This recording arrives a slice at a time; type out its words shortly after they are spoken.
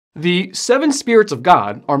The seven spirits of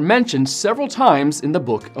God are mentioned several times in the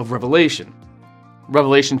book of Revelation.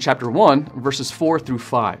 Revelation chapter 1, verses 4 through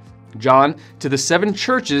 5. John, to the seven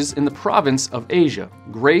churches in the province of Asia,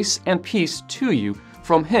 grace and peace to you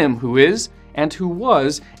from him who is, and who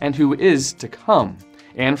was, and who is to come,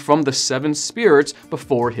 and from the seven spirits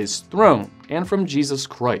before his throne, and from Jesus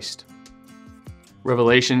Christ.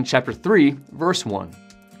 Revelation chapter 3, verse 1.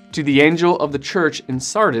 To the angel of the church in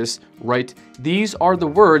Sardis write, These are the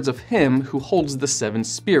words of him who holds the seven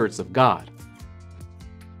spirits of God.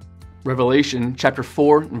 Revelation chapter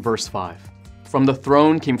 4, verse 5. From the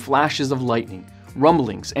throne came flashes of lightning,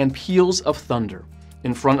 rumblings, and peals of thunder.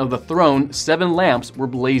 In front of the throne 7 lamps were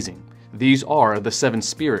blazing. These are the seven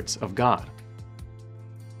spirits of God.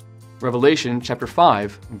 Revelation chapter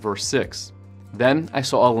 5, verse 6. Then I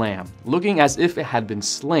saw a lamb, looking as if it had been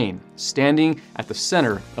slain, standing at the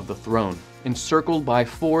center of the throne, encircled by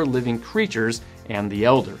 4 living creatures and the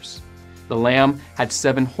elders. The lamb had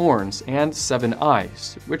 7 horns and 7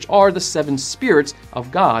 eyes, which are the 7 spirits of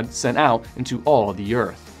God sent out into all the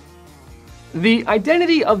earth. The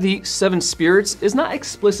identity of the 7 spirits is not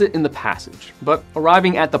explicit in the passage, but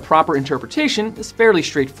arriving at the proper interpretation is fairly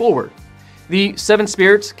straightforward. The 7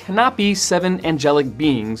 spirits cannot be 7 angelic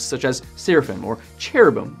beings such as seraphim or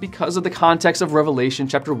cherubim because of the context of Revelation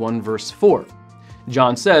chapter 1 verse 4.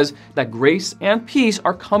 John says that grace and peace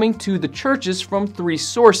are coming to the churches from 3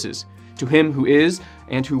 sources: to him who is,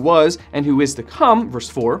 and who was, and who is to come, verse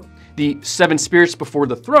 4, the 7 spirits before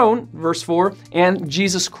the throne, verse 4, and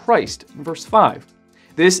Jesus Christ, verse 5.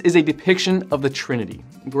 This is a depiction of the Trinity.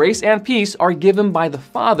 Grace and peace are given by the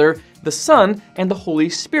Father, the Son, and the Holy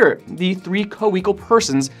Spirit, the 3 co-equal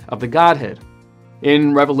persons of the Godhead.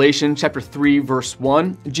 In Revelation chapter 3, verse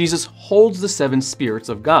 1, Jesus holds the 7 spirits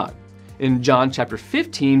of God. In John chapter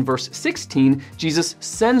 15, verse 16, Jesus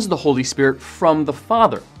sends the Holy Spirit from the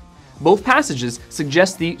Father. Both passages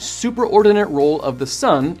suggest the superordinate role of the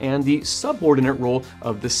Son and the subordinate role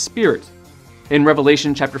of the Spirit. In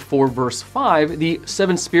Revelation chapter 4, verse 5, the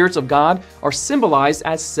 7 spirits of God are symbolized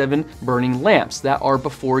as 7 burning lamps that are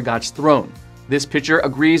before God's throne. This picture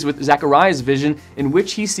agrees with Zechariah's vision, in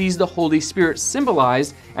which he sees the Holy Spirit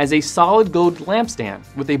symbolized as a solid gold lampstand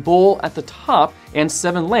with a bowl at the top and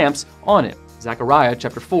 7 lamps on it. Zechariah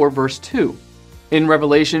chapter 4, verse 2. In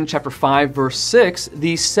Revelation chapter 5, verse 6,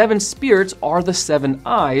 the 7 spirits are the 7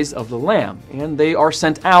 eyes of the Lamb, and they are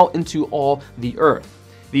sent out into all the earth.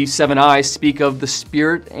 These 7 eyes speak of the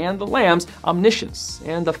Spirit and the Lamb's omniscience,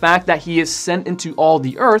 and the fact that he is sent into all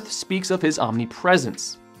the earth speaks of his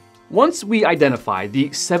omnipresence. Once we identify the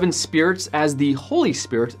 7 spirits as the Holy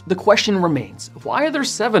Spirit, the question remains, why are there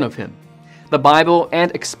 7 of him? The Bible,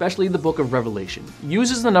 and especially the book of Revelation,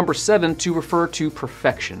 uses the number 7 to refer to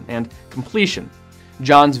perfection and completion.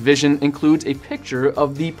 John's vision includes a picture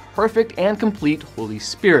of the perfect and complete Holy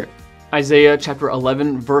Spirit. Isaiah chapter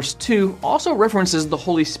 11 verse 2 also references the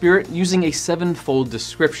Holy Spirit using a 7-fold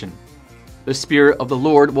description. The Spirit of the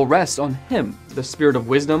Lord will rest on him, the Spirit of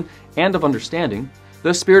wisdom and of understanding,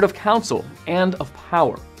 the Spirit of counsel and of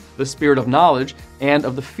power, the Spirit of knowledge and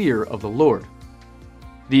of the fear of the Lord.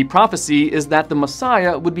 The prophecy is that the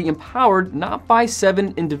Messiah would be empowered not by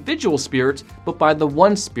 7 individual spirits, but by the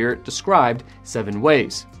one Spirit described 7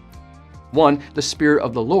 ways. 1. The Spirit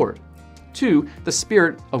of the Lord. 2. The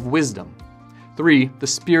Spirit of wisdom. 3. The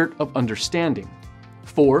Spirit of understanding.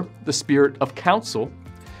 4. The Spirit of counsel.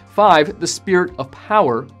 5. The Spirit of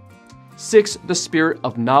power. 6. The Spirit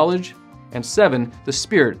of knowledge. And 7. The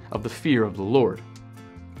Spirit of the fear of the Lord.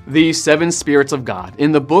 The 7 spirits of God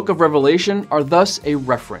in the book of Revelation are thus a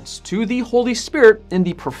reference to the Holy Spirit in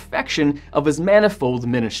the perfection of his manifold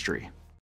ministry.